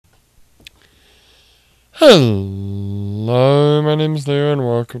Hello, my name's Leo and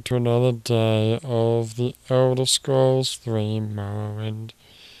welcome to another day of the Elder Scrolls 3 Morrowind.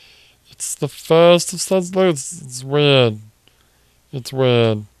 It's the first of such loads. It's weird. It's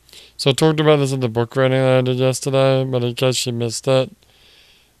weird. So I talked about this in the book reading that I did yesterday, but in case you missed it,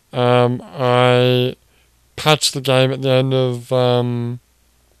 I patched the game at the end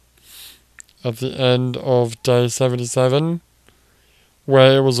of day 77,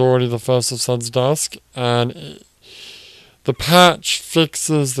 where it was already the first of Sun's Dusk, and the patch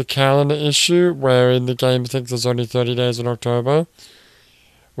fixes the calendar issue, wherein the game thinks there's only 30 days in October,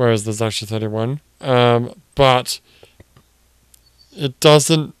 whereas there's actually 31. But it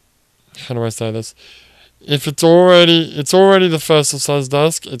doesn't. How do I say this? If it's already the first of Sun's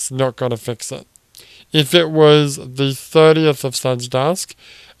Dusk, it's not gonna fix it. If it was the 30th of Sun's Dusk,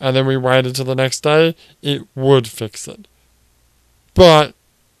 and then we waited till the next day, it would fix it. But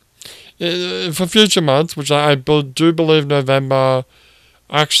for future months, which I do believe November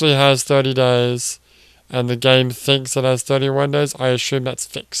actually has 30 days, and the game thinks it has 31 days, I assume that's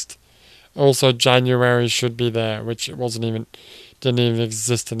fixed. Also, January should be there, which it didn't even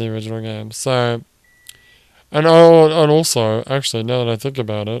exist in the original game. So, and also, actually, now that I think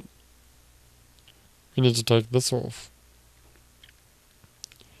about it, we need to take this off.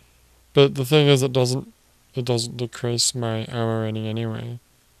 But the thing is, it doesn't decrease my armor rating anyway.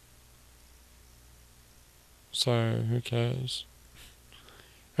 So, who cares?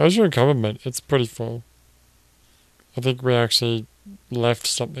 How's your encumberment? It's pretty full. I think we actually left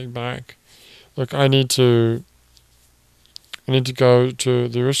something back. Look, I need to go to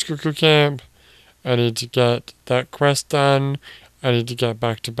the Rishkuku camp. I need to get that quest done. I need to get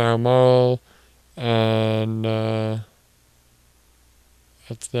back to Balmoral. And,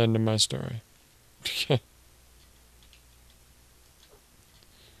 that's the end of my story.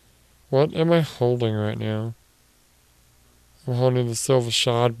 What am I holding right now? I'm holding the silver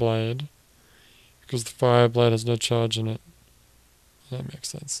shard blade, because the fire blade has no charge in it. That makes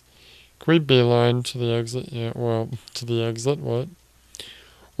sense. Can we beeline to the exit? Yeah, well, to the exit, what?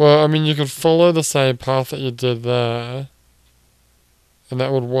 Well, I mean, you could follow the same path that you did there, and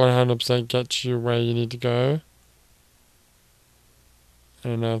that would 100% get you where you need to go. I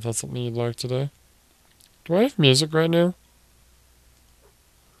don't know if that's something you'd like to do. Do I have music right now?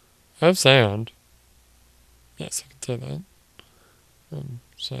 I have sound. Yes, I can say that.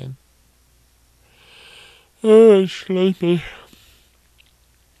 Same. Oh, it's sleepy.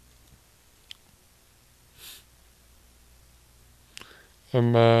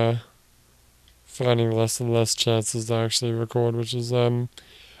 I'm finding less and less chances to actually record, which is a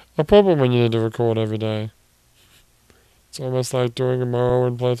problem when you need to record every day. It's almost like doing a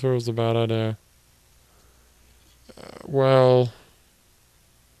Morrowind playthrough is a bad idea.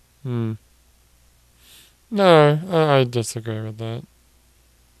 No, I disagree with that.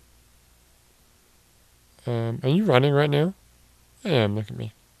 Are you running right now? I am, look at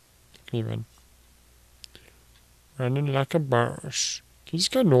me. Look at me run. Running like a boss. Can you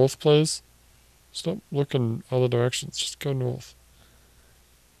just go north, please? Stop looking other directions, just go north.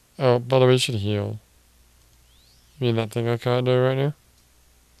 Oh, by the way, you should heal. You mean that thing I can't do right now?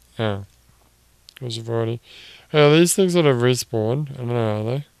 Oh. Because you've already... Hey, are these things that have respawned? I don't know, are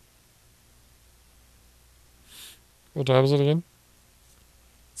they? What time is it again?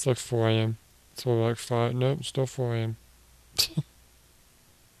 It's like 4 AM. It's more like 5. Nope, it's still 4 AM.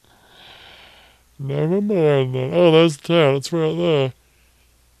 Never mind then. Oh, there's the town. It's right there.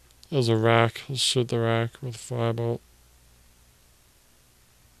 There's a rack. Let's shoot the rack with a firebolt.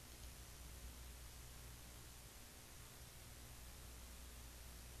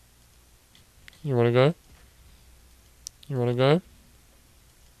 You wanna go? You wanna go?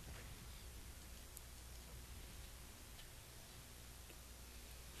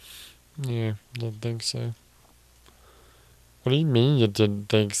 Yeah, didn't think so. What do you mean you didn't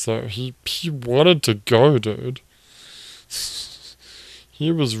think so? He wanted to go, dude.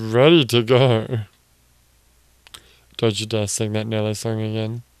 He was ready to go. Don't you dare sing that Nelly song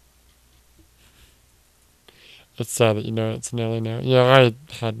again. It's sad that you know it's Nelly now. Yeah, I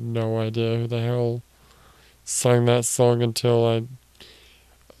had no idea who the hell sang that song until I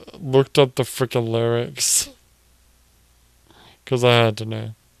looked up the frickin' lyrics. Because I had to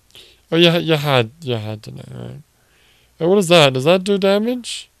know. Oh, yeah, you had to know, right? Oh, what is that? Does that do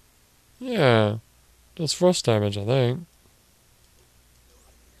damage? Yeah. Does frost damage, I think.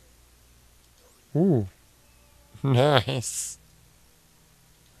 Ooh. Nice.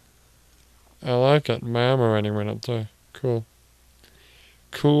 I like it. My armor rating went up too. Cool.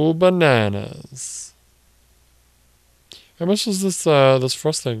 Cool bananas. How much does this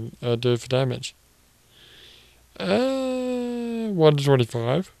frost thing do for damage? 1 to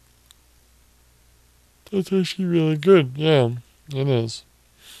 25. That's actually really good. Yeah, it is.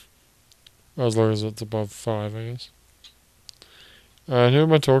 As long as it's above 5, I guess. Alright, who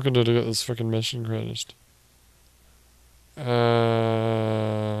am I talking to get this fucking mission finished? It's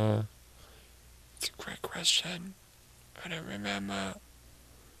a great question. I don't remember.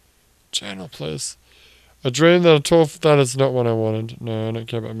 Channel, please. A dream that I told that is not what I wanted. No, I don't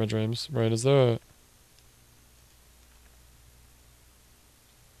care about my dreams. Right, is there a...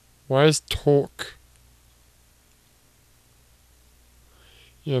 Why is talk?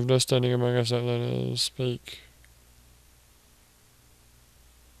 You have no standing among us outlanders. Speak.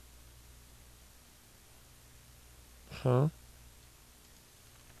 Huh?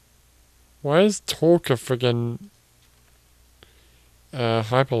 Why is talk a friggin'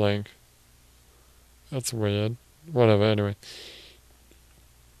 hyperlink? That's weird. Whatever, anyway.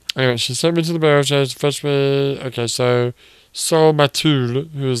 Anyway, she sent me to the barrel church to fetch me. Okay, so Sol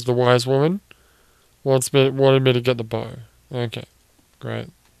Matul, who is the wise woman, wanted me to get the bow. Okay, great.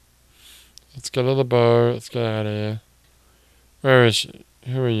 Let's get her the bow. Let's get out of here. Where is she?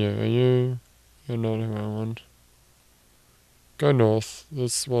 Who are you? You're not who I want. Go north.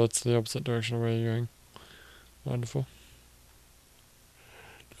 It's the opposite direction of where you're going. Wonderful.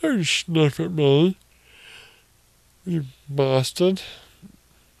 Don't sniff at me, you bastard.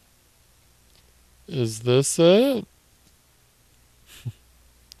 Is this it?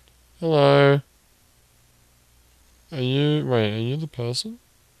 Hello? Are you the person?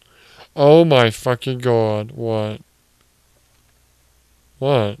 Oh my fucking god, what?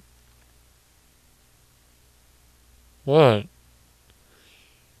 What? What?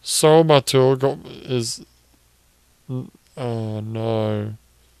 Sol Matul is... Oh no.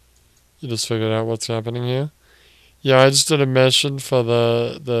 You just figured out what's happening here? Yeah, I just did a mission for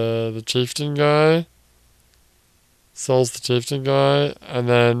the chieftain guy. Sol's the chieftain guy, and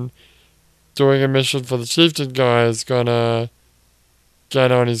then doing a mission for the chieftain guy is gonna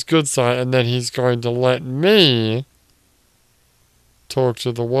get on his good side, and then he's going to let me talk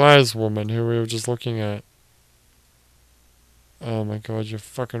to the wise woman who we were just looking at. Oh my god, you're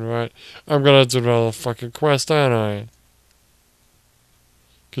fucking right. I'm gonna do another fucking quest, aren't I?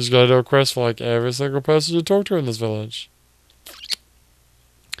 Because you gotta do a quest for like every single person you talk to in this village.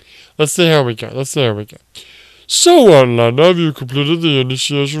 Let's see how we go. So, Outlander, have you completed the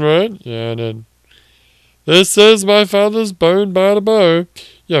initiation rite? Yeah, I did. This is my father's bone by the bow.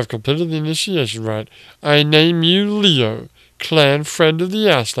 You have completed the initiation rite. I name you Leo, clan friend of the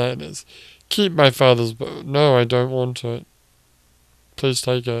Ashlanders. Keep my father's bow. No, I don't want it. Please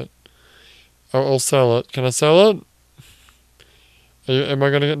take it. I'll sell it. Can I sell it? Am I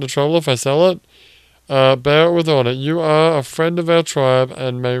going to get into trouble if I sell it? Bear it with honor. You are a friend of our tribe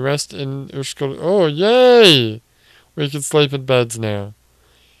and may rest in Ushkul. Oh, yay! We can sleep in beds now.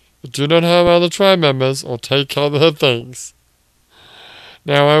 But do not harm other tribe members or take other things.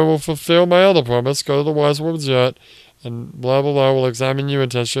 Now I will fulfill my other promise. Go to the wise woman's yurt and blah blah blah will examine you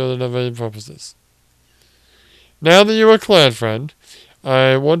and test your Naveen purposes. Now that you are a clan friend,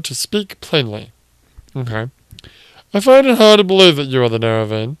 I want to speak plainly. Okay. I find it hard to believe that you are the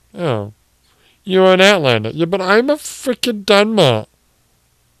Naravine. Oh. You are an outlander. Yeah, but I'm a frickin' Dunmar.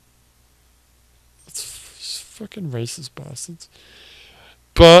 It's fucking racist bastards.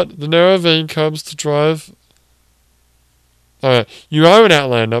 But the Naravine comes to drive... Alright, you are an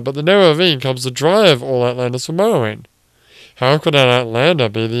outlander, but the Naravine comes to drive all outlanders from Morrowind. How could an outlander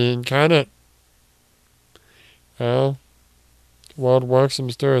be the incarnate? Well, the world works in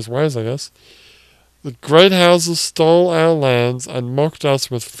mysterious ways, I guess. The great houses stole our lands and mocked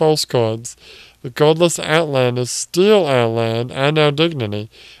us with false gods. The godless outlanders steal our land and our dignity.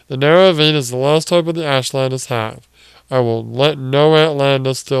 The Naravine is the last hope of the Ashlanders have. I will let no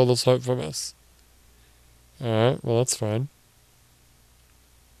outlander steal this hope from us. Alright, well that's fine.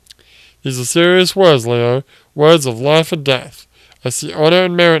 These are serious words, Leo. Words of life and death. I see honor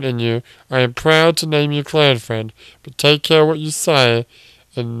and merit in you. I am proud to name you clan friend, but take care what you say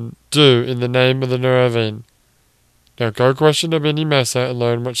and do in the name of the Naravine. Now go question Abini Mesa and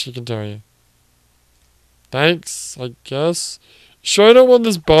learn what she can tell you. Thanks, I guess. Sure I don't want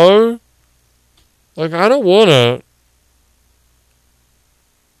this bow? Like, I don't want it.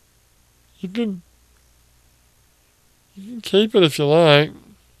 You can keep it if you like.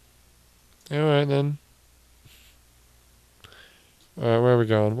 Alright then. Alright, where are we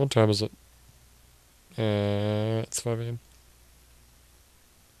going? What time is it? It's 5 AM.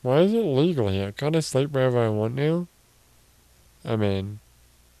 Why is it legal here? Can't I sleep wherever I want now? I mean...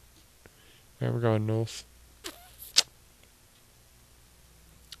 Where are we going north?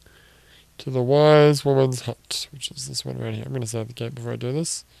 To the wise woman's hut, which is this one right here. I'm going to save the gate before I do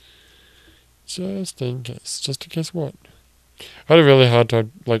this. Just in case. Just in case what? I had a really hard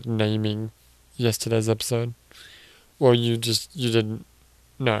time, like, naming yesterday's episode. Well, you didn't.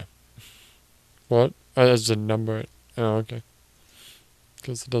 No. What? I just didn't number it. Oh, okay.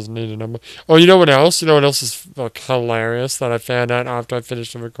 Because it doesn't need a number. Oh, you know what else? You know what else is, like, hilarious that I found out after I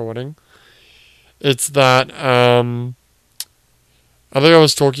finished the recording? It's that, I think I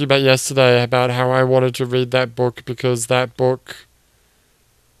was talking about yesterday about how I wanted to read that book because that book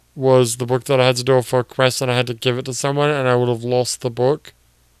was the book that I had to do for a quest and I had to give it to someone and I would have lost the book.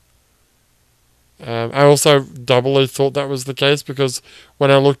 I also doubly thought that was the case because when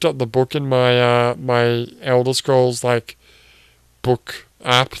I looked up the book in my my Elder Scrolls like book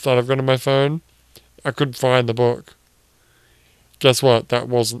app that I've got on my phone, I couldn't find the book. Guess what? It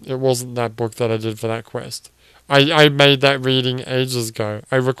wasn't that book that I did for that quest. I made that reading ages ago.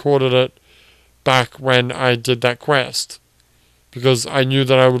 I recorded it back when I did that quest because I knew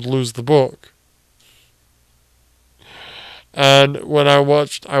that I would lose the book. And when I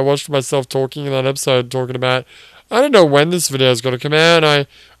watched myself talking in that episode, talking about, I don't know when this video is going to come out. I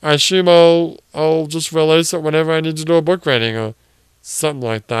assume I'll just release it whenever I need to do a book reading or something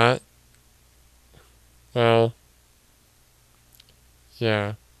like that. Well,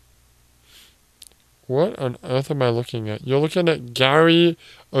 yeah. What on earth am I looking at? You're looking at Gary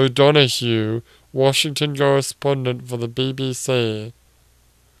O'Donoghue, Washington correspondent for the BBC.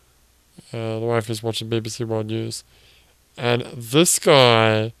 The wife is watching BBC World News. And this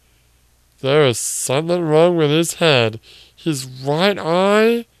guy, there is something wrong with his head. His right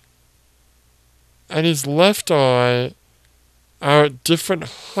eye and his left eye are at different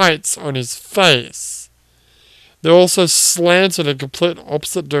heights on his face. They're also slanted in complete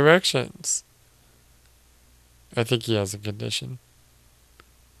opposite directions. I think he has a condition.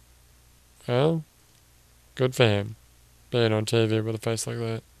 Well, good for him. Being on TV with a face like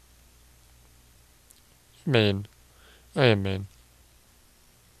that. Mean. I am mean.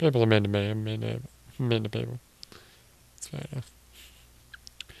 People are mean to me. I'm mean to people. That's fair enough.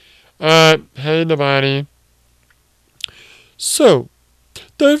 Hey Navani. So,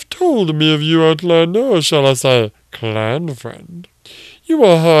 they've told me of you, Outlander, or shall I say, clan friend. You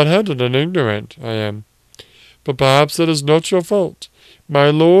are hard-headed and ignorant, I am. But perhaps it is not your fault.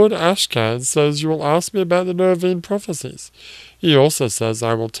 My lord Ashcan says you will ask me about the Nerovine prophecies. He also says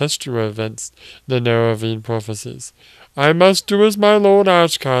I will test you against the Nerovine prophecies. I must do as my lord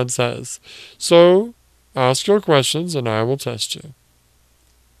Ashcan says. So, ask your questions and I will test you.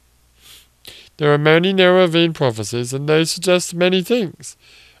 There are many Nerovine prophecies and they suggest many things.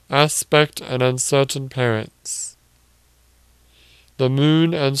 Aspect and uncertain parents. The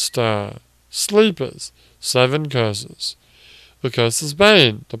moon and star. Sleepers. 7 curses. The curse is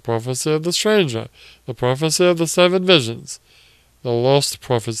Bane, the prophecy of the stranger, the prophecy of the 7 visions, the lost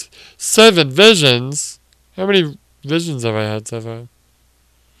prophecy. 7 visions? How many visions have I had so far?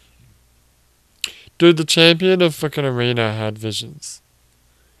 Dude, the champion of fucking arena had visions.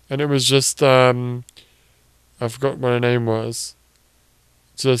 And it was just, I forgot what her name was.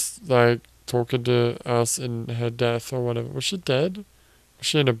 Just, like, talking to us in her death or whatever. Was she dead? Was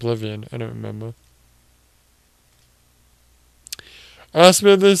she in Oblivion? I don't remember. Ask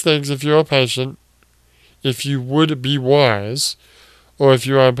me these things if you are patient, if you would be wise, or if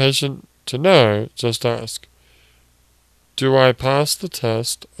you are impatient to know, just ask. Do I pass the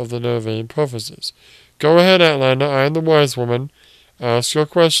test of the Nerovine prophecies? Go ahead, Outlander, I am the wise woman. Ask your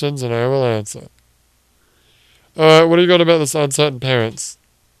questions and I will answer. Alright, what do you got about this uncertain parents?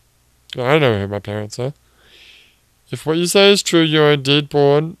 I don't know who my parents are. If what you say is true, you are indeed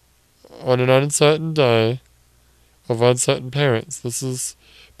born on an uncertain day of uncertain parents. This is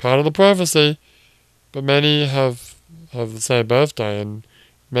part of the prophecy, but many have the same birthday and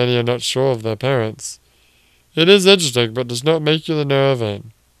many are not sure of their parents. It is interesting, but does not make you the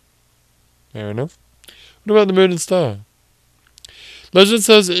Nerovine. Fair enough. What about the moon and star? Legend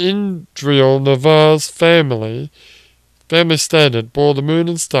says Indriel Navarre's family standard bore the moon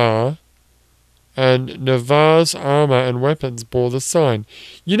and star, and Navarre's armor and weapons bore the sign.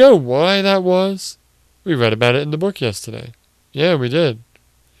 You know why that was? We read about it in the book yesterday. Yeah, we did.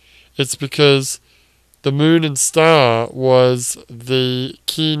 It's because the moon and star was the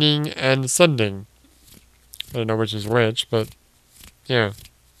keening and sunding. I don't know which is which, but yeah.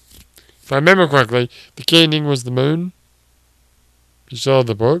 If I remember correctly, the keening was the moon. You saw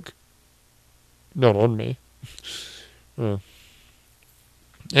the book? Not on me. Oh.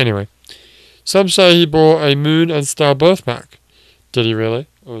 Anyway. Some say he bore a moon and star birthmark. Did he really?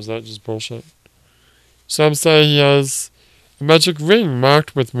 Or was that just bullshit? Some say he has a magic ring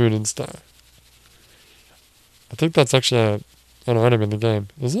marked with moon and star. I think that's actually an item in the game.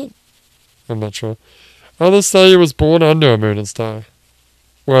 Is it? I'm not sure. Others say he was born under a moon and star.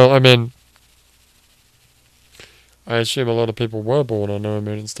 Well, I mean, I assume a lot of people were born under a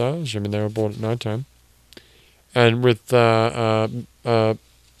moon and star, assuming they were born at nighttime. And with, I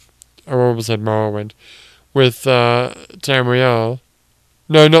almost said Morrowind. With, Tamriel.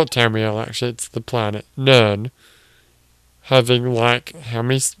 No, not Tamriel, actually. It's the planet. Nern. Having, like, how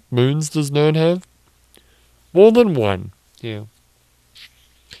many moons does Nern have? More than one. Yeah.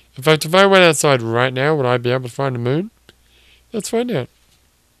 In fact, if I went outside right now, would I be able to find a moon? Let's find out.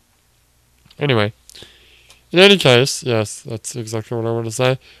 Anyway. In any case, yes, that's exactly what I want to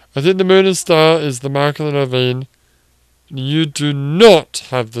say. I think the moon and star is the mark of the Nervine. You do not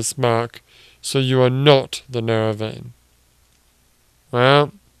have this mark, so you are not the Nervine.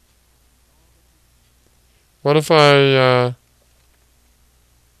 Well, what if I, oh,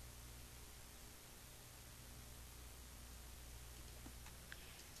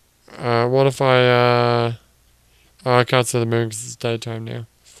 I can't see the moon because it's daytime now.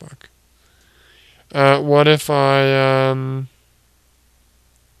 Fuck. What if I,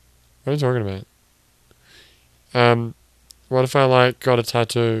 what are you talking about? What if I, like, got a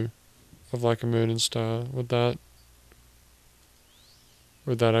tattoo of, like, a moon and star? Would that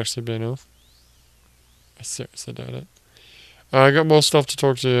actually be enough? I seriously doubt it. I got more stuff to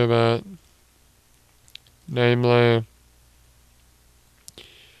talk to you about. Namely,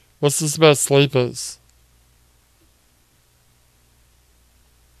 what's this about sleepers?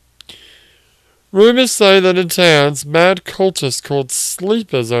 Rumors say that in towns, mad cultists called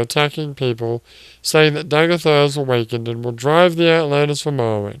sleepers are attacking people, saying that Dagothar has awakened and will drive the Outlanders from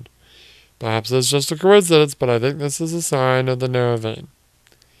Morrowind. Perhaps it's just a coincidence, but I think this is a sign of the Nervine.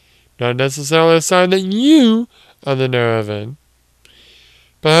 Not necessarily a sign that you are the Nervine.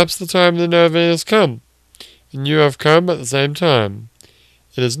 Perhaps the time of the Nervine has come, and you have come at the same time.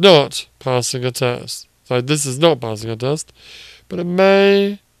 It is not passing a test. So this is not passing a test, but it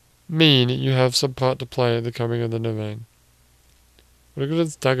may mean you have some part to play in the coming of the Nervine. What good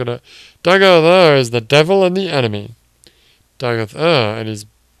is Dagothar? Dagothar is the devil and the enemy. Dagothar and his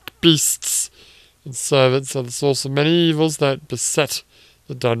beasts and servants are the source of many evils that beset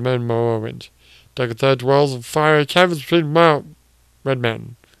the Dudma and Morrowind. Dagothar dwells in fiery caverns between Red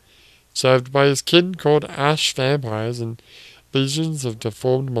Mountain, served by his kin called ash vampires and legions of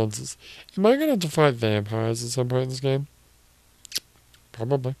deformed monsters. Am I going to have to fight vampires at some point in this game?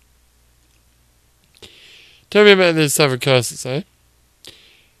 Probably. Tell me about these 7 curses, eh?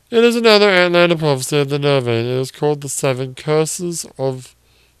 It is another Outlander prophecy of the Nervine. It is called the 7 Curses of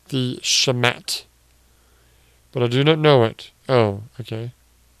the Shamat. But I do not know it. Oh, okay.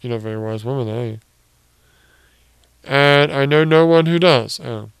 You're not a very wise woman, are you? And I know no one who does.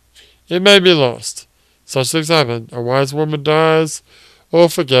 Oh. It may be lost. Such things happen. A wise woman dies, or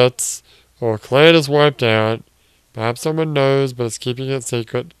forgets, or a clan is wiped out. Perhaps someone knows, but is keeping it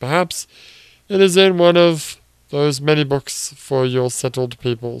secret. Perhaps it is in one of those many books for your settled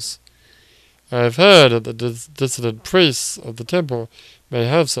peoples. I have heard that the dissident priests of the temple may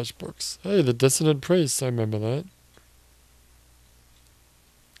have such books. Hey, the dissident priests, I remember that.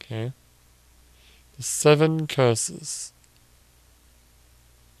 Okay. The 7 curses.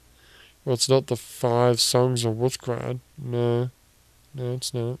 Well, it's not the 5 songs of Wuthgrad. No,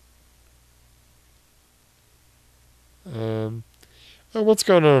 it's not. Oh, what's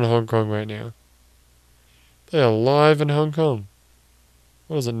going on in Hong Kong right now? They are live in Hong Kong.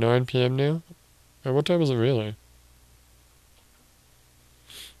 What is it, 9 PM now? Oh, what time is it really?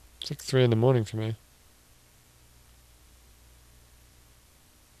 It's like 3 in the morning for me.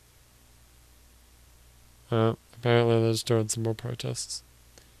 Apparently they're just doing some more protests.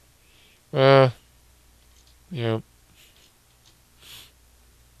 Yeah.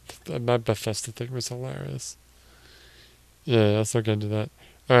 That Bethesda thing was hilarious. Yeah, let's not get into that.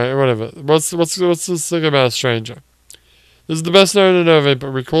 Alright, whatever. What's this thing about a stranger? This is the best known in Nervine, but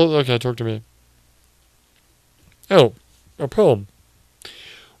recall. Okay, talk to me. Oh, a poem.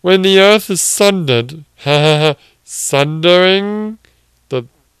 When the earth is sundered, sundering the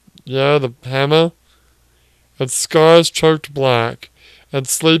hammer, and skies choked black, and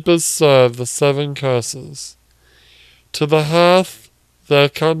sleepers serve the 7 curses. To the hearth there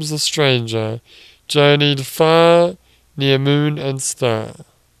comes a stranger, journeyed far, near moon and star.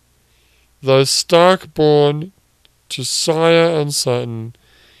 Though stark born to sire uncertain,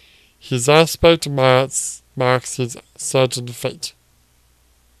 his aspect marks his certain fate.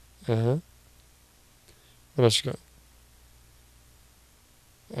 What else you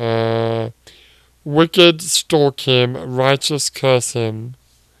got? Wicked stalk him, righteous curse him.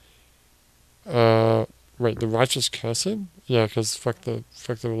 Wait, the righteous curse him? Yeah, because fuck the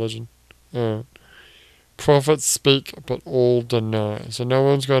religion. Prophets speak, but all deny. So no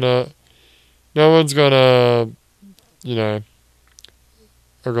one's gonna, you know,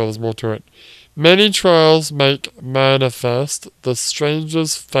 oh god, there's more to it. Many trials make manifest the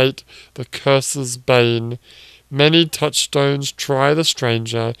stranger's fate, the curse's bane. Many touchstones try the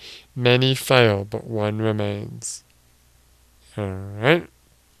stranger, many fail, but one remains. Alright. What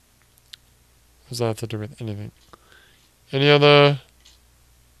does that have to do with anything? Any other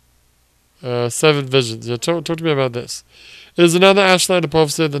 7 visions? Yeah, talk to me about this. It is another Ashland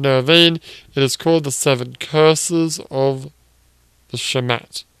prophecy of the Neravine. It is called the 7 curses of the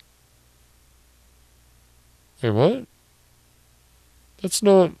Shamat. Wait, what? That's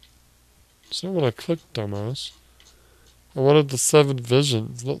not what I clicked, dumbass. I wanted the 7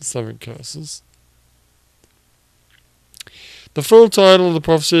 visions, not the 7 curses. The full title of the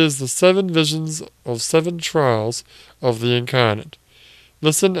prophecy is The 7 Visions of 7 Trials of the Incarnate.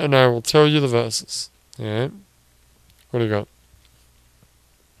 Listen and I will tell you the verses. Alright? What do you got?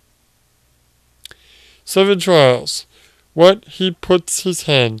 7 trials. What he puts his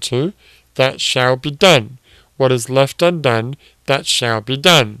hand to, that shall be done. What is left undone, that shall be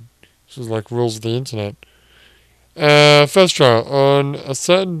done. This is like rules of the internet. First trial. On a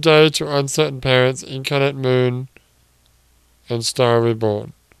certain day to uncertain parents, incarnate moon and star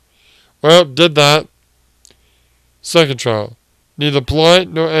reborn. Well, did that. Second trial. Neither blight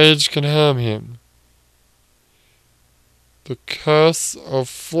nor age can harm him. The curse of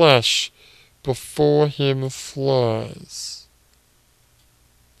flesh before him flies.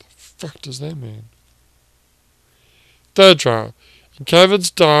 The fuck does that mean? Third trial. In caverns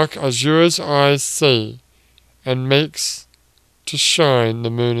dark, Azura's eyes see, and makes to shine the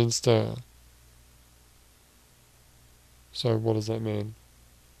moon and star. So what does that mean?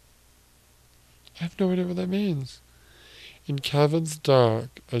 I have no idea what that means. In caverns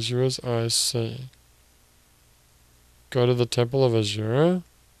dark, Azura's eyes see. Go to the temple of Azura?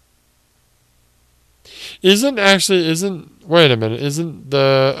 Isn't an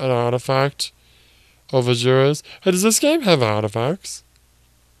artifact of Azura's? Hey, does this game have artifacts?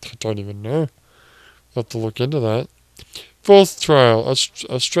 I don't even know. I'll have to look into that. Fourth trial.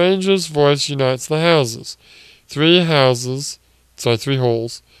 A stranger's voice unites the houses. 3 halls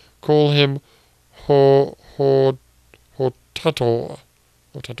call him Hortator.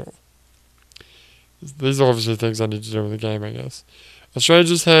 These are obviously things I need to do with the game, I guess. A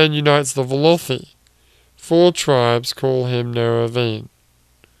stranger's hand unites the Velothi. 4 tribes call him Neravine.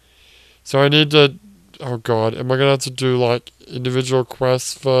 So I need to... Oh god, am I going to have to do like individual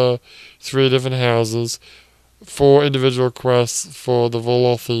quests for 3 different houses? 4 individual quests for the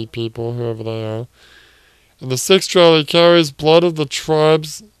Velothi people, whoever they are. And the 6th trial, he carries blood of the tribe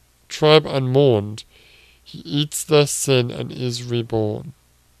unmourned. He eats their sin and is reborn.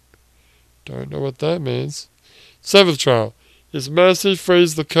 Don't know what that means. 7th trial. His mercy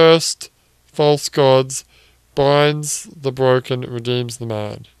frees the cursed false gods, binds the broken, redeems the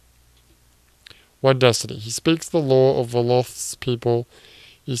mad. 1 destiny. He speaks the law of Veloth's people.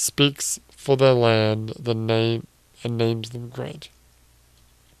 He speaks for their land, and names them great.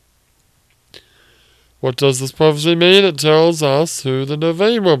 What does this prophecy mean? It tells us who the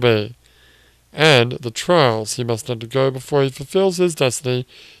Neravine will be, and the trials he must undergo before he fulfills his destiny.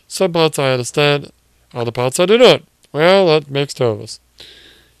 Some parts I understand, other parts I do not. Well, that makes 2 of us.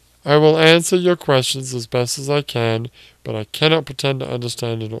 I will answer your questions as best as I can, but I cannot pretend to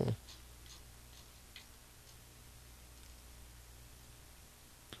understand it all.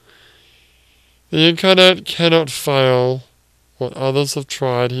 The incarnate cannot fail. What others have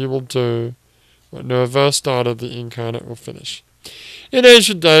tried, he will do. What no verse started, the incarnate will finish. In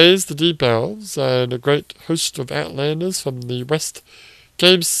ancient days, the deep elves and a great host of outlanders from the west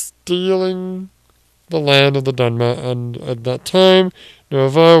came stealing the land of the Dunmer, and at that time,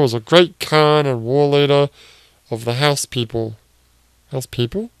 Nerva was a great Khan and war leader of the house people. House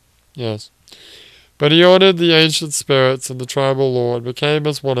people? Yes. But he honoured the ancient spirits and the tribal law and became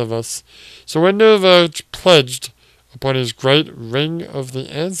as one of us. So when Nerva pledged upon his great ring of the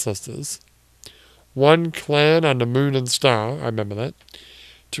ancestors, 1 clan under moon and star, I remember that,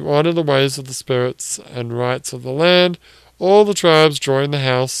 to honour the ways of the spirits and rights of the land, all the tribes joined the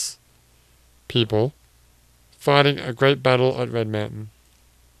house people, fighting a great battle at Red Mountain.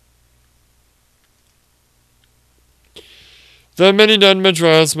 Though many Dunmer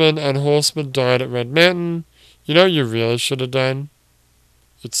tribesmen and horsemen died at Red Mountain, you know what you really should have done?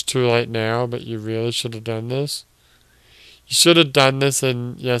 It's too late now, but you really should have done this. You should have done this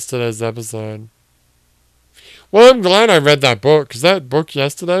in yesterday's episode. Well, I'm glad I read that book, because that book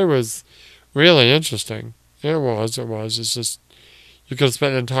yesterday was Really interesting. It was. It's just, you could have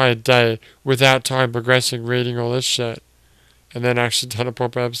spent an entire day without time progressing reading all this shit. And then actually done a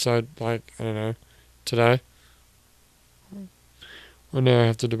proper episode, like, I don't know, today. Well, now I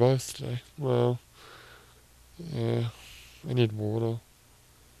have to do both today. Well, yeah, I need water.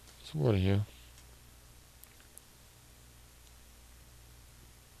 There's water here.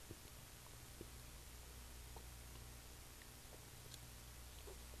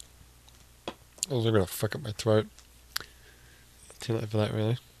 I was gonna fuck up my throat. Too late for that,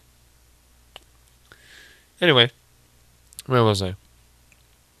 really. Anyway, where was I?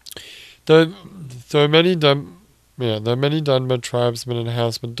 Though many Dunmer tribesmen and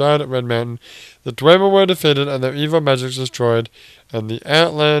housemen died at Red Mountain, the Dwemer were defeated and their evil magic destroyed, and the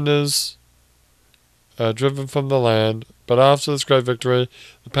Outlanders driven from the land. But after this great victory,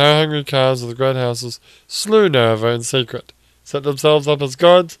 the power-hungry Khans of the great houses slew Nerva in secret, set themselves up as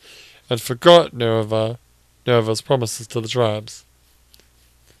gods, and forgot Nerva's promises to the tribes.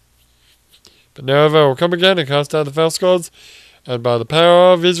 But Nerva will come again and cast out the false gods, and by the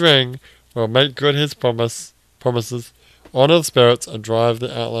power of his ring will make good his promises, honour the spirits, and drive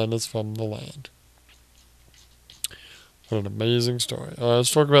the Outlanders from the land. What an amazing story.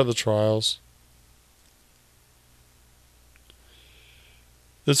 Let's talk about the trials.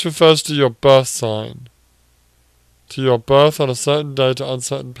 This refers to your birth sign, to your birth on a certain day to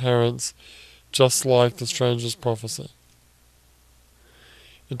uncertain parents, just like the stranger's prophecy.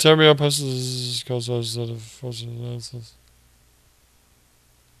 In terms of persons, that of fortunate analysis.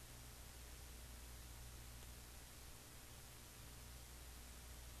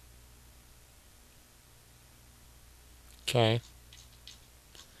 Okay.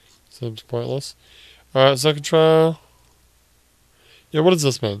 Seems pointless. Alright, second trial. Yeah, what does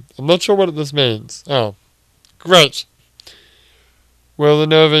this mean? I'm not sure what this means. Oh. Great! Will the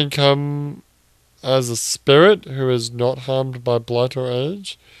Nervine come as a spirit who is not harmed by blight or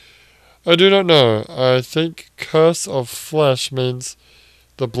age? I do not know. I think curse of flesh means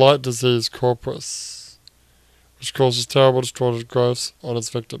the blight disease corpus, which causes terrible distorted growths on its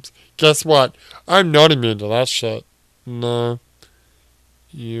victims. Guess what? I'm not immune to that shit. No.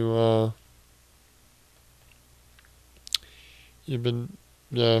 You've been,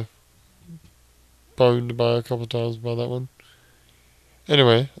 boned by a couple of times by that one.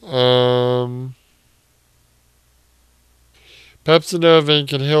 Anyway, perhaps the Nervine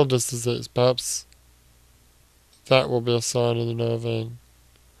can heal this disease. Perhaps that will be a sign of the Nervine.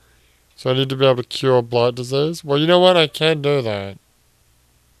 So I need to be able to cure blight disease. Well, you know what? I can do that.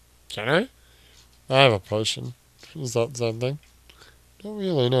 Can I? I have a potion. Is that the same thing? Don't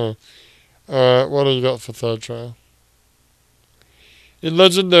really know. What do you got for third trial? In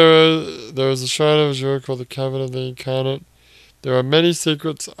legend, there is a shrine of Azure called the Cavern of the Incarnate. There are many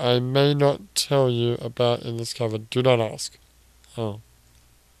secrets I may not tell you about in this cavern. Do not ask. Oh.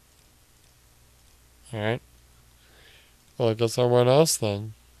 Alright. Well, I guess I won't ask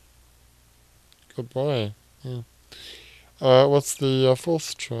then. Good boy. Yeah. What's the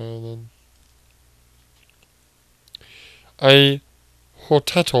fourth trial then? A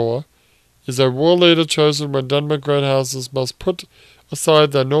Hortator is a war leader chosen when Dunmer great houses must put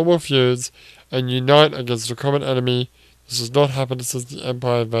aside their normal feuds and unite against a common enemy. This has not happened since the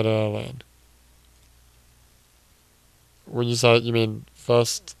Empire invaded our land. When you say it, you mean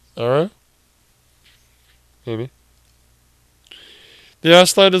first era? Maybe. The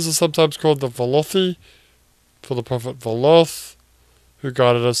Ashlanders are sometimes called the Velothi, for the prophet Veloth, who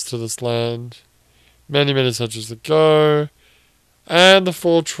guided us to this land many, many centuries ago. And the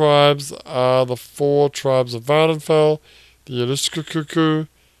four tribes are the four tribes of Vardenfell, the Yerishkukuku,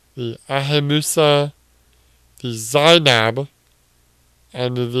 the Ahemusa, the Zainab,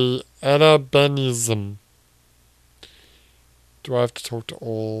 and the Arabenism. Do I have to talk to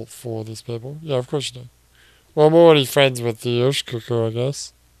all four of these people? Yeah, of course you do. Well, I'm already friends with the Yerishkuku, I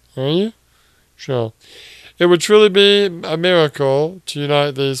guess. Are you? Sure. It would truly be a miracle to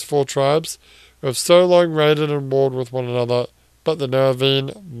unite these four tribes who have so long raided and warred with one another, but the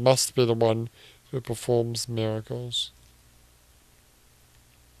Nervine must be the one who performs miracles.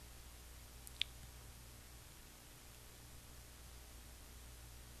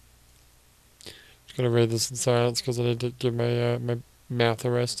 I'm going to read this in silence because I need to give my mouth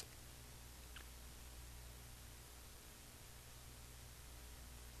a rest.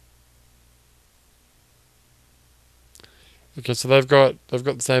 Okay, so they've got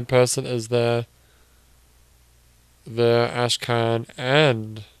the same person as their Ashcan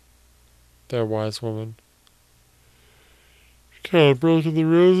and their wise woman. Kind of broken the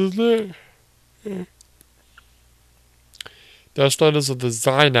rules, isn't it? Yeah. The Ashlanders of the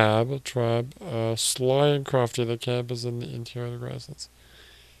Zainab tribe are sly and crafty. Their camp is in the interior of the grasslands.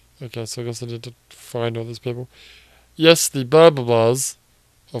 Okay, so I guess I need to find all these people. Yes, the Burblas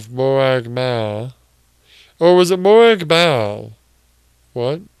of Morag Mar. Or was it Morag Mal?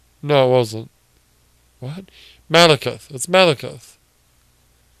 What? No, it wasn't. What? Malekith. It's Malekith.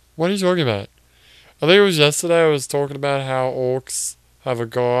 What are you talking about? I think it was yesterday I was talking about how orcs have a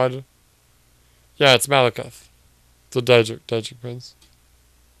god. Yeah, it's Malekith. It's a Daedric prince.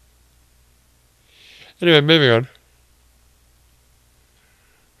 Anyway, moving on.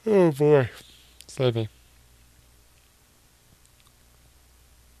 Oh boy. Sleepy.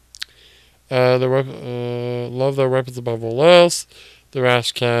 Love their weapons above all else. Their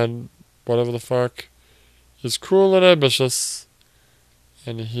Ashcan, whatever the fuck, is cruel and ambitious.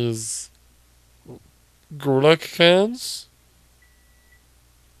 And his Gulak cans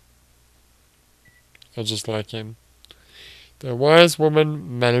are just like him. The wise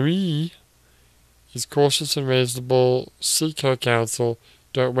woman, Marie, is cautious and reasonable. Seek her counsel.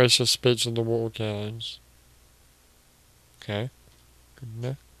 Don't waste your speech on the war games. Okay. Good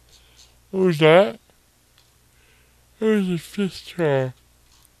enough. Who's that? Who's the fifth trial?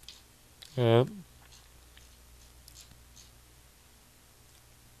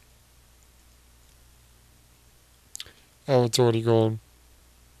 Oh, it's already gone.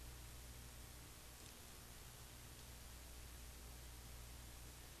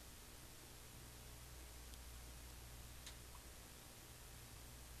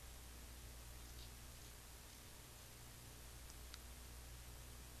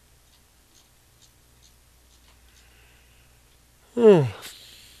 Oh,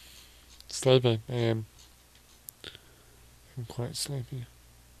 sleepy. I am. I'm quite sleepy.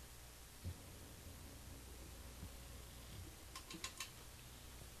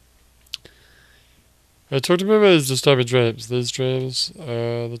 I talked about these disturbing dreams. These dreams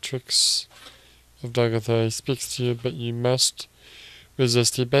are the tricks of Dagathar. He speaks to you, but you must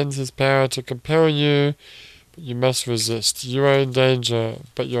resist. He bends his power to compel you, but you must resist. You are in danger,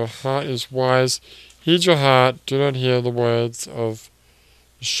 but your heart is wise. Heed your heart. Do not hear the words of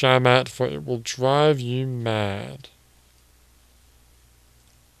Shamat, for it will drive you mad.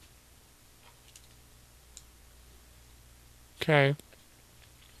 Okay.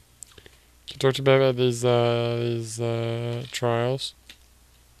 Can you talk to me about these trials?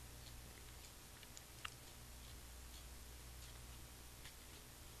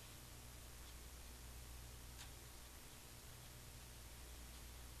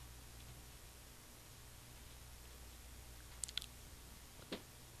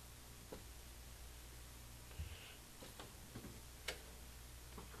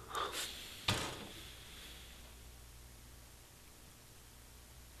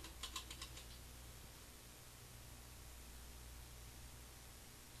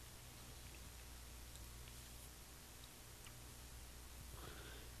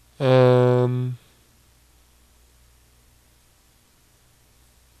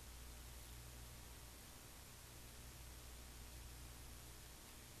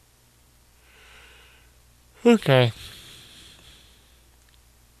 Okay.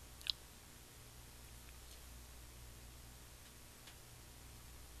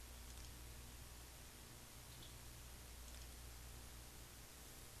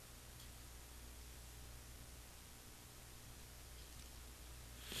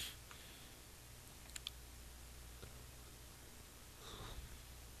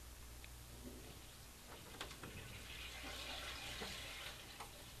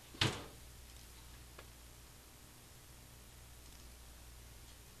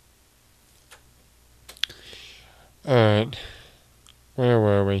 Alright. Where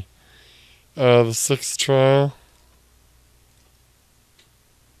were we? The sixth trial.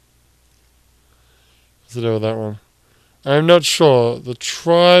 What's to do with that one? I am not sure. The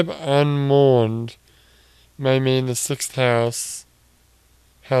tribe unmourned may mean the sixth house,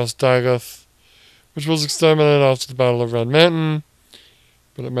 House Dagoth, which was exterminated after the Battle of Red Mountain,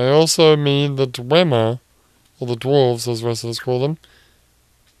 but it may also mean the Dwemer, or the dwarves as wrestlers call them,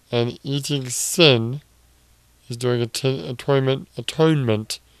 and eating sin is doing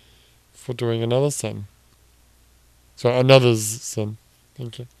atonement for doing another sin. So another's sin.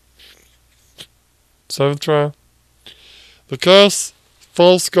 Thank you. Seventh trial. The curse,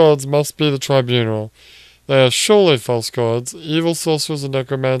 false gods must be the tribunal. They are surely false gods, evil sorcerers and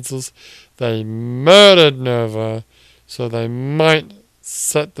necromancers. They murdered Nerva, so they might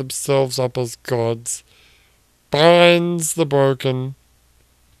set themselves up as gods. Binds the broken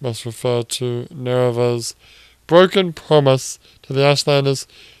must refer to Nerva's broken promise to the Ashlanders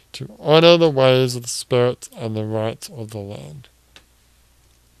to honor the ways of the spirit and the rights of the land.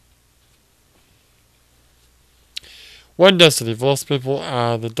 One destiny for lost people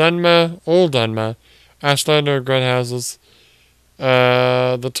are the all Dunmer, Ashlander and Great Houses.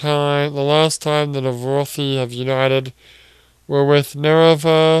 The last time the Navrothi have united were with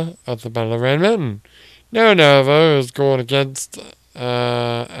Nerova at the Battle of Rain Mountain. Now Nerova has gone against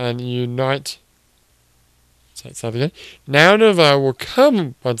and unite. Again. Now Nerova will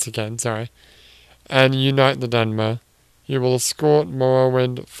come once again, and unite the Dunmer. He will escort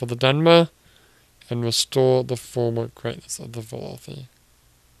Morrowind for the Dunmer and restore the former greatness of the Velothi.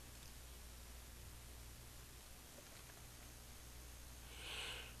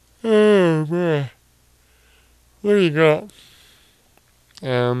 Oh boy. What do you got?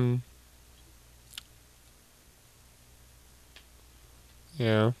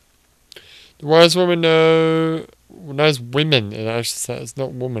 Yeah. The wise woman knows women, it actually says,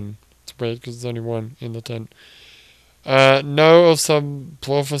 not woman. It's weird because there's only one in the tent. Know of some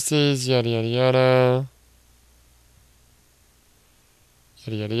prophecies, yada yada yada.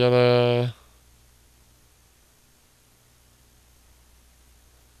 Yada yada yada.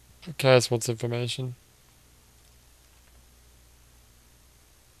 Okay, so what's information?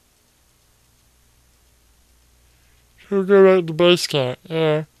 We'll go back to base camp,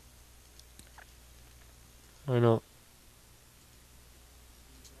 yeah. Why not?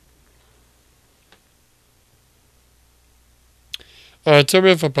 Alright, tell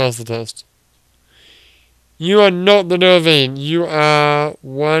me if I pass the test. You are not the Nerovine. You are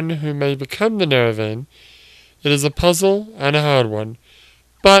one who may become the Nerovine. It is a puzzle and a hard one.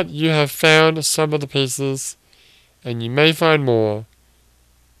 But you have found some of the pieces, and you may find more.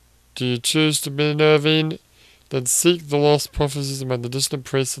 Do you choose to be the Nerovine? Then seek the lost prophecies among the distant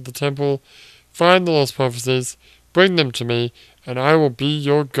priests of the temple. Find the lost prophecies, bring them to me, and I will be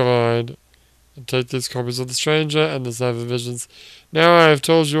your guide. And take these copies of the Stranger and the Seven Visions. Now I have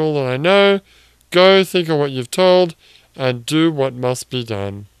told you all that I know. Go, think of what you've told, and do what must be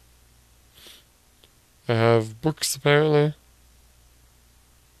done. I have books, apparently.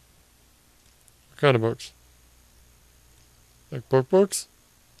 What kind of books? Like books?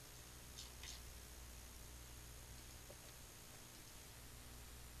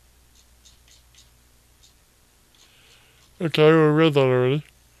 Okay, I read that already.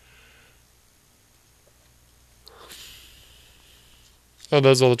 Oh,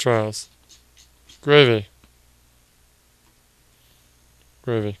 those are the trials. Gravy.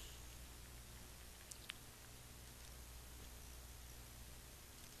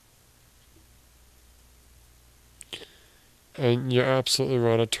 And you're absolutely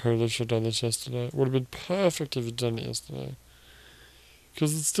right, I totally should have done this yesterday. It would have been perfect if you'd done it yesterday.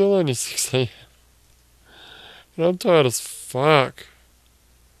 Because it's still only 6 a.m. And I'm tired as fuck.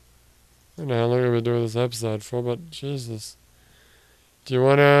 I don't know how long I've been doing this episode for, but Jesus. Do you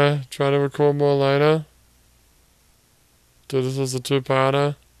want to try to record more later? Do this as a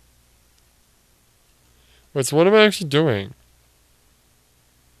 2-parter? Wait, so what am I actually doing?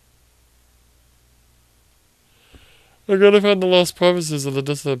 I gotta find the lost prophecies of the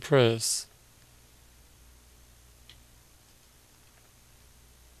distant press.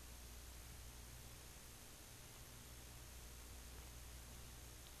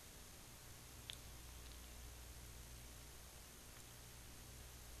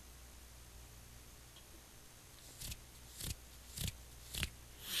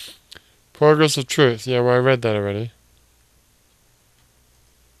 Progress of Truth. Yeah, well, I read that already.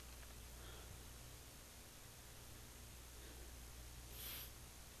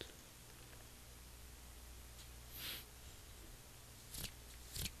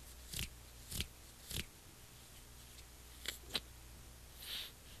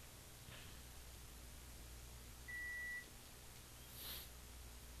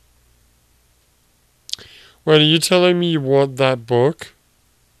 Wait, are you telling me you want that book?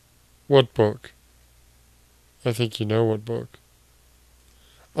 What book? I think you know what book.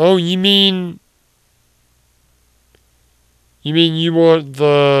 Oh, you mean you want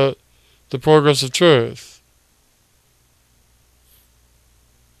the Progress of Truth?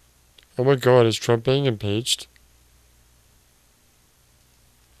 Oh my god, is Trump being impeached?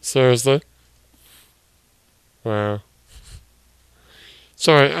 Seriously? Wow.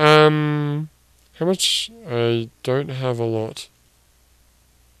 Sorry, how much? I don't have a lot.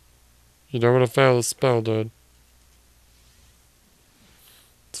 You don't want to fail the spell, dude.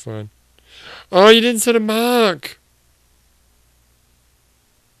 It's fine. Oh, you didn't set a mark!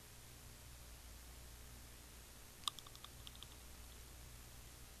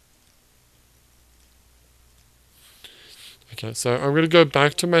 Okay, so I'm going to go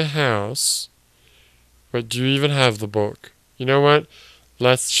back to my house. Wait, do you even have the book? You know what?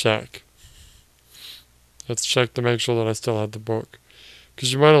 Let's check. Let's check to make sure that I still had the book.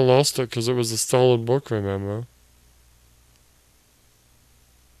 Because you might have lost it because it was a stolen book, remember?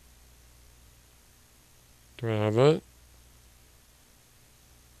 Do I have it?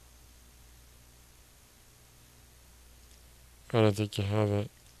 I don't think you have it.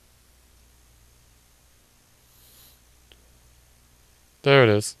 There it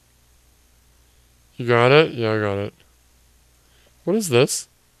is. You got it? Yeah, I got it. What is this?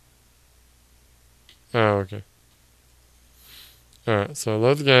 Oh, okay. Alright, so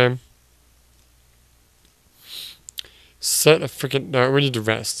load the game. Set a freaking... No, we need to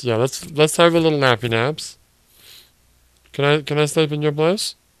rest. Yeah, let's have a little nappy naps. Can I sleep in your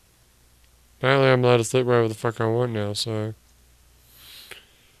place? Apparently I'm allowed to sleep wherever the fuck I want now, so...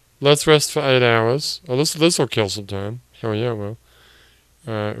 Let's rest for 8 hours. Oh, this'll kill some time. Hell yeah, it will.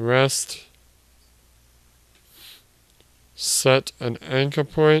 Alright, rest. Set an anchor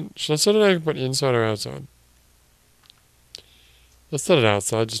point. Should I set an anchor point inside or outside? Let's set it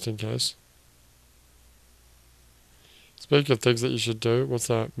outside, just in case. Speaking of things that you should do, what's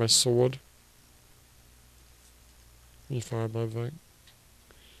that? My sword. You fired my vote.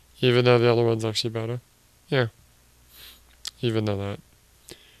 Even though the other one's actually better. Yeah. Even though that.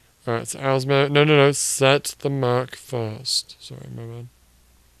 Alright, so Owlsmare. No. Set the mark first. Sorry, my bad.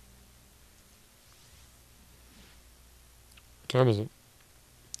 What time is it?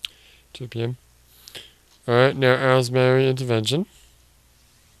 2 p.m. Alright, now Owlsmare intervention.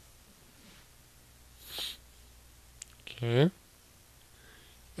 Okay.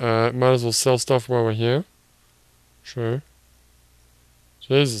 Might as well sell stuff while we're here. Sure.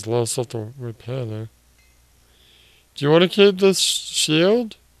 Jesus, a lot of stuff to repair there. Do you want to keep this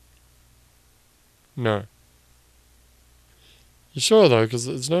shield? No. You sure though? Because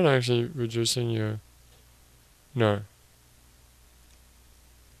it's not actually reducing your... No.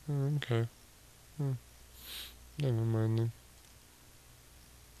 Oh, okay. Never mind then.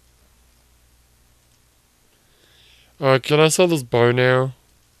 Alright, can I sell this bow now?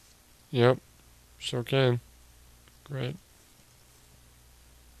 Yep. Sure can. Great.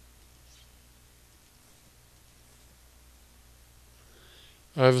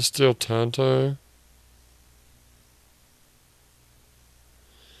 I have a steel tanto.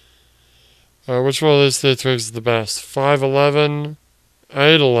 Which one of these three twigs is the best? 511,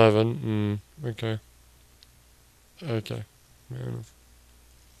 811. Okay. Okay. Fair enough.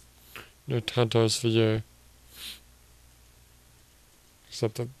 No tantos for you.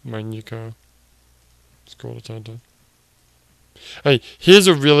 Except that my new car. It's called a tanto. Hey, here's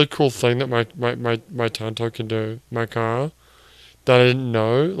a really cool thing that my tanto can do. My car. That I didn't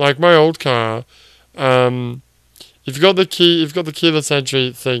know. Like my old car, if you've got the keyless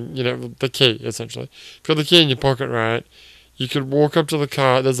entry thing, you know, the key, essentially. If you've got the key in your pocket, right, you could walk up to the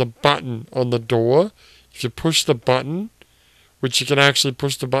car, there's a button on the door. If you push the button, which you can actually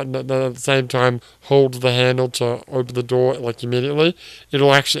push the button at the same time, hold the handle to open the door, like, immediately,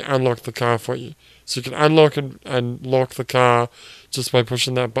 it'll actually unlock the car for you. So you can unlock and lock the car just by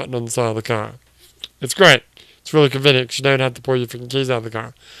pushing that button on the side of the car. It's great. It's really convenient because you don't have to pull your freaking keys out of the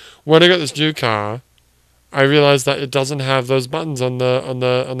car. When I got this new car, I realized that it doesn't have those buttons on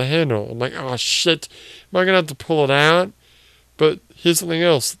the handle. I'm like, oh shit, am I gonna have to pull it out? But here's something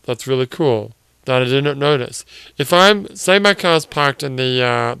else that's really cool that I didn't notice. If say my car's parked in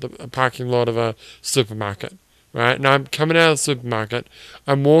the parking lot of a supermarket, right? And I'm coming out of the supermarket,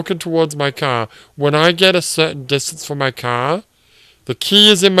 I'm walking towards my car. When I get a certain distance from my car, the key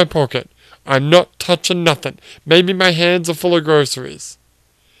is in my pocket. I'm not touching nothing. Maybe my hands are full of groceries.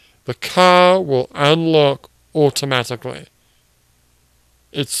 The car will unlock automatically.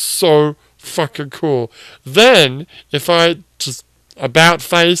 It's so fucking cool. Then, if I just about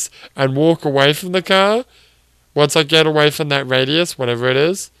face and walk away from the car, once I get away from that radius, whatever it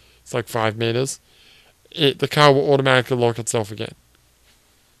is, it's like 5 meters, the car will automatically lock itself again.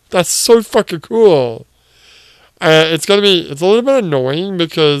 That's so fucking cool. It's a little bit annoying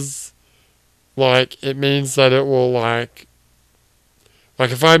because like, it means that it will, like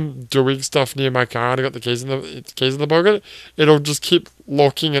if I'm doing stuff near my car and I got the keys in the pocket, it'll just keep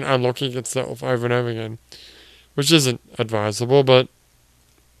locking and unlocking itself over and over again. Which isn't advisable, but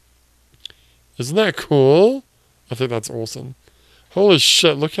isn't that cool? I think that's awesome. Holy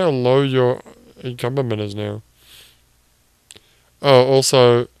shit, look how low your encumberment is now. Oh,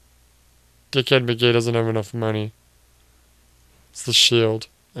 also, Dickhead McGee doesn't have enough money. It's the shield.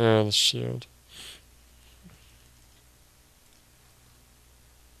 Oh, the shield.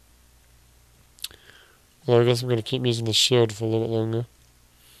 Well, I guess I'm going to keep using the shield for a little bit longer.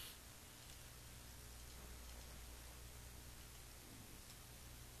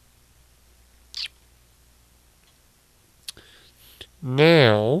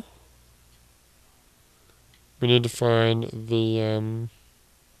 Now, we need to find the,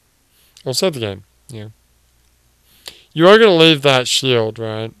 I'll save the game, yeah. You are going to leave that shield,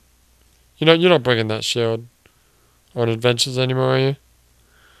 right? You're not bringing that shield on adventures anymore, are you?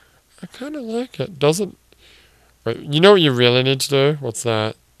 I kind of like it. Doesn't... Wait, you know what you really need to do? What's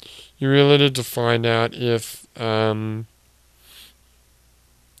that? You really need to find out if, God,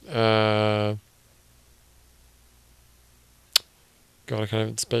 I can't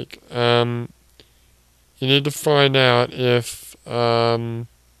even speak. You need to find out if, oh,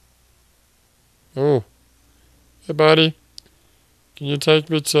 hey buddy, can you take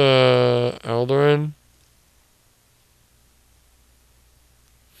me to Alderaan?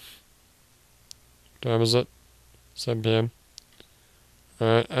 What time is it? 7 p.m.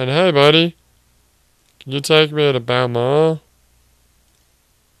 Alright, and hey buddy, can you take me to Balmor?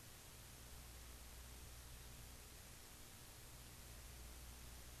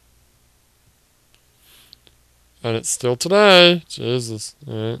 And it's still today. Jesus.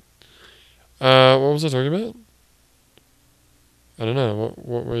 Alright. What was I talking about? I don't know.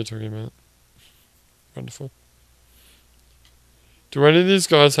 What were you talking about? Wonderful. Do any of these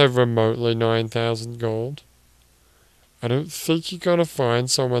guys have remotely 9,000 gold? I don't think you're gonna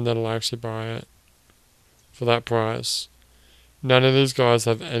find someone that'll actually buy it for that price. None of these guys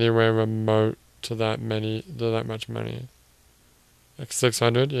have anywhere remote to that much money. Like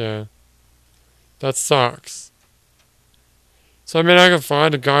 600, yeah. That sucks. So I mean, I can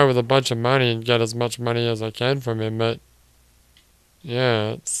find a guy with a bunch of money and get as much money as I can from him, but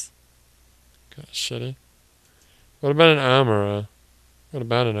yeah, it's kind of shitty. What about an armorer? What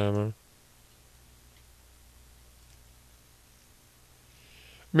about an armorer?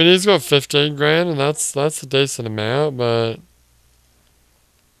 I mean, he's got 15 grand, and that's a decent amount, but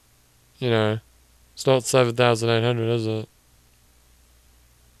it's not 7,800, is it?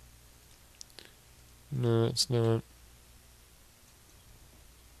 No, it's not.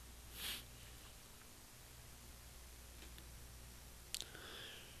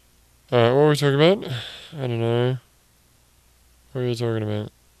 Alright, what were we talking about? I don't know. What are you talking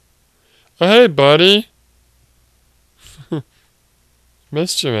about? Oh, hey, buddy!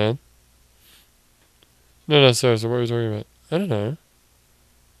 Missed you, man. No, seriously, what are you talking about? I don't know.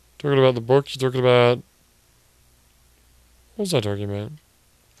 Talking about the book, you're talking about... What was I talking about?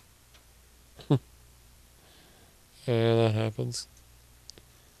 Yeah, that happens.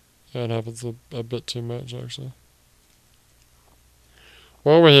 Yeah, it happens a bit too much, actually.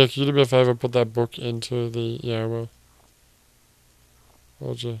 While we're here, can you do me a favor and put that book into the... Yeah, well...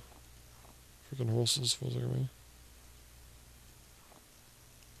 Hold your freaking horses for a second.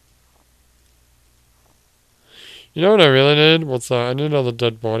 You know what I really need? What's that? I need another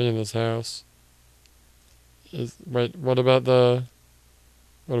dead body in this house. Wait, what about the...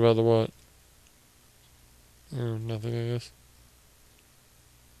 What about the what? Oh, nothing, I guess.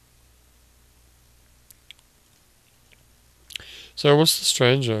 So, what's the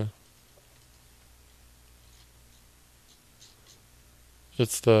stranger?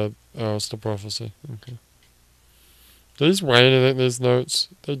 It's the prophecy. Okay. Do these weigh anything, these notes?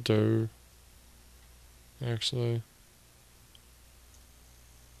 They do. Actually.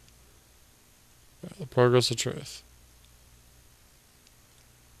 The progress of truth.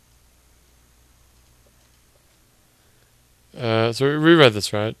 So we reread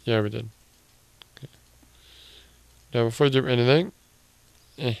this, right? Yeah, we did. Okay. Now, before you do anything,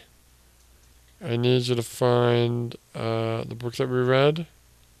 I need you to find the book that we read.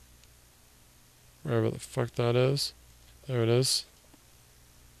 Wherever the fuck that is. There it is.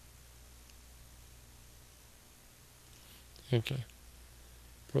 Okay.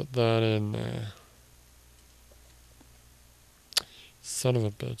 Put that in there. Son of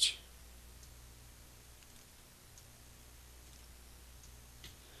a bitch.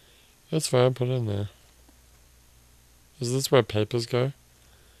 That's fine, put it in there. Is this where papers go?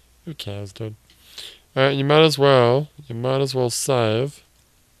 Who cares, dude? Alright, you might as well save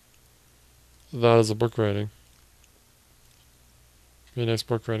that as a book rating. Your next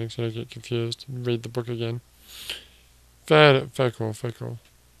book rating, so don't get confused and read the book again. Fair cool.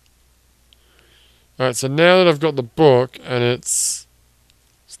 Alright, so now that I've got the book and it's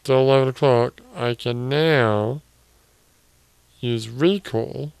still 11 o'clock, I can now use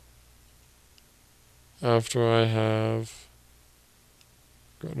recall after I have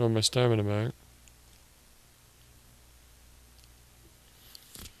gotten all my stamina back.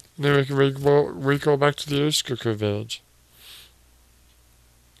 Then we can recall back to the Ushkuku village.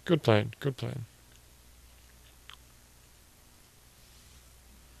 Good plan, good plan.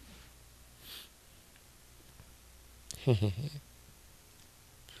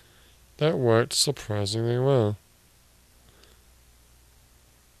 That worked surprisingly well.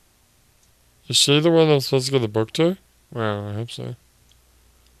 Is she the one I'm supposed to give the book to? Well, I hope so.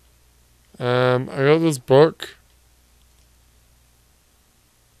 I got this book.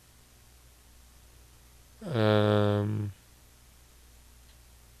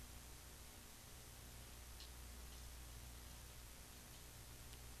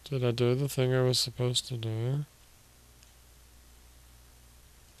 Did I do the thing I was supposed to do?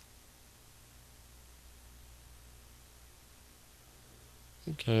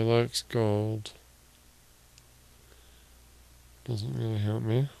 Okay, likes gold. Doesn't really help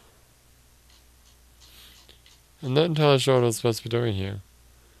me. I'm not entirely sure what I'm supposed to be doing here.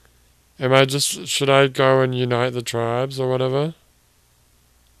 Should I go and unite the tribes or whatever?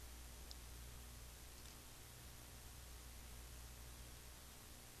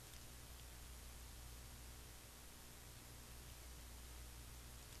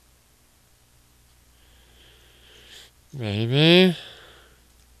 Maybe.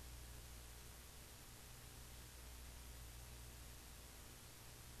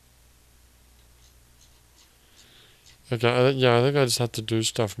 Okay, yeah, I think I just have to do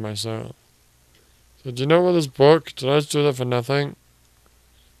stuff myself. So do you know what this book? Did I just do that for nothing?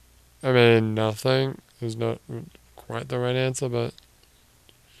 I mean, nothing is not quite the right answer, but...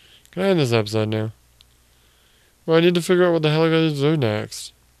 Can I end this episode now? Well, I need to figure out what the hell I gotta do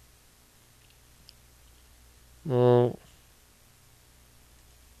next. Well...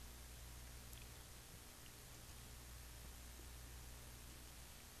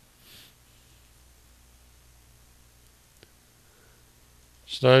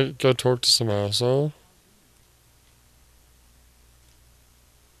 Should I go talk to some arsehole?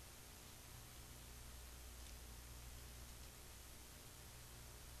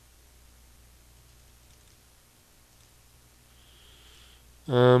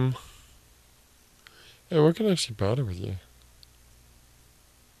 Hey, what can I actually barter with you?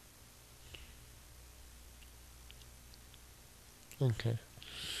 Okay.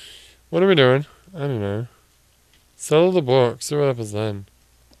 What are we doing? I don't know. Sell the book. See what happens then.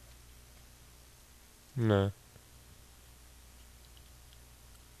 No.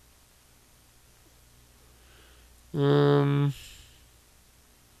 Um...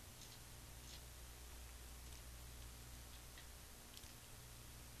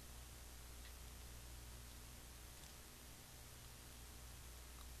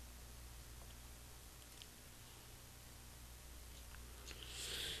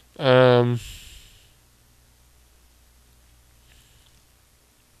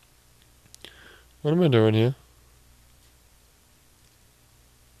 What am I doing here?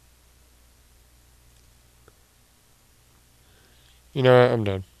 You know what? I'm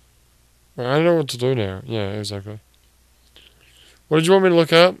done. I don't know what to do now. Yeah, exactly. What did you want me to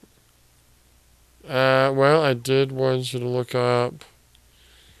look up? Well, I did want you to look up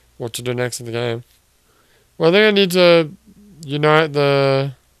what to do next in the game. Well, I think I need to unite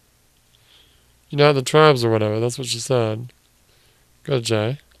the tribes or whatever. That's what she said. Go to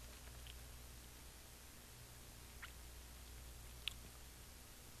Jay.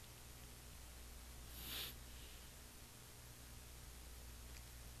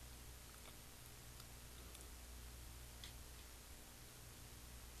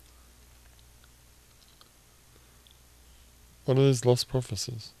 What are these lost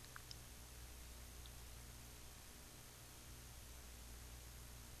prophecies?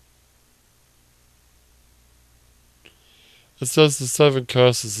 It says the 7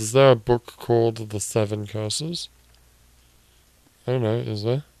 curses. Is there a book called The 7 Curses? I don't know, is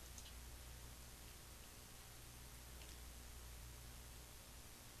there?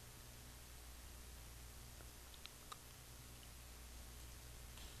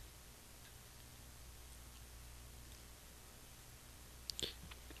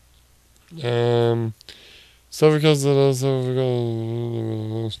 Seven curses.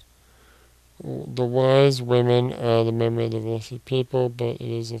 The wise women are the memory of the wealthy people, but it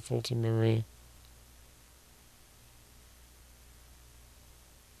is a faulty memory.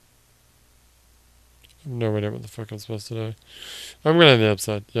 I have no idea what the fuck I'm supposed to do. I'm gonna end the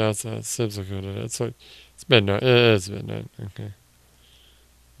episode. Yeah, it seems like good. It's midnight. It is midnight. Okay.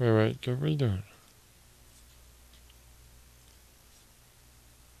 Wait. What are you doing?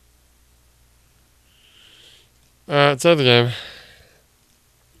 It's out of the game.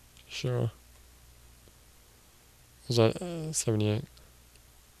 Sure. Was that 78?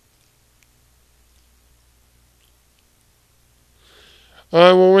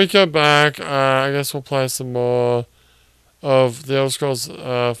 Alright, when we get back, I guess we'll play some more of the Elder Scrolls 3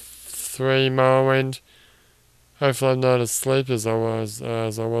 Morrowind. Hopefully I'm not as sleepy as I was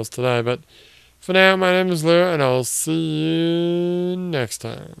today. But for now, my name is Lou, and I'll see you next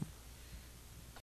time.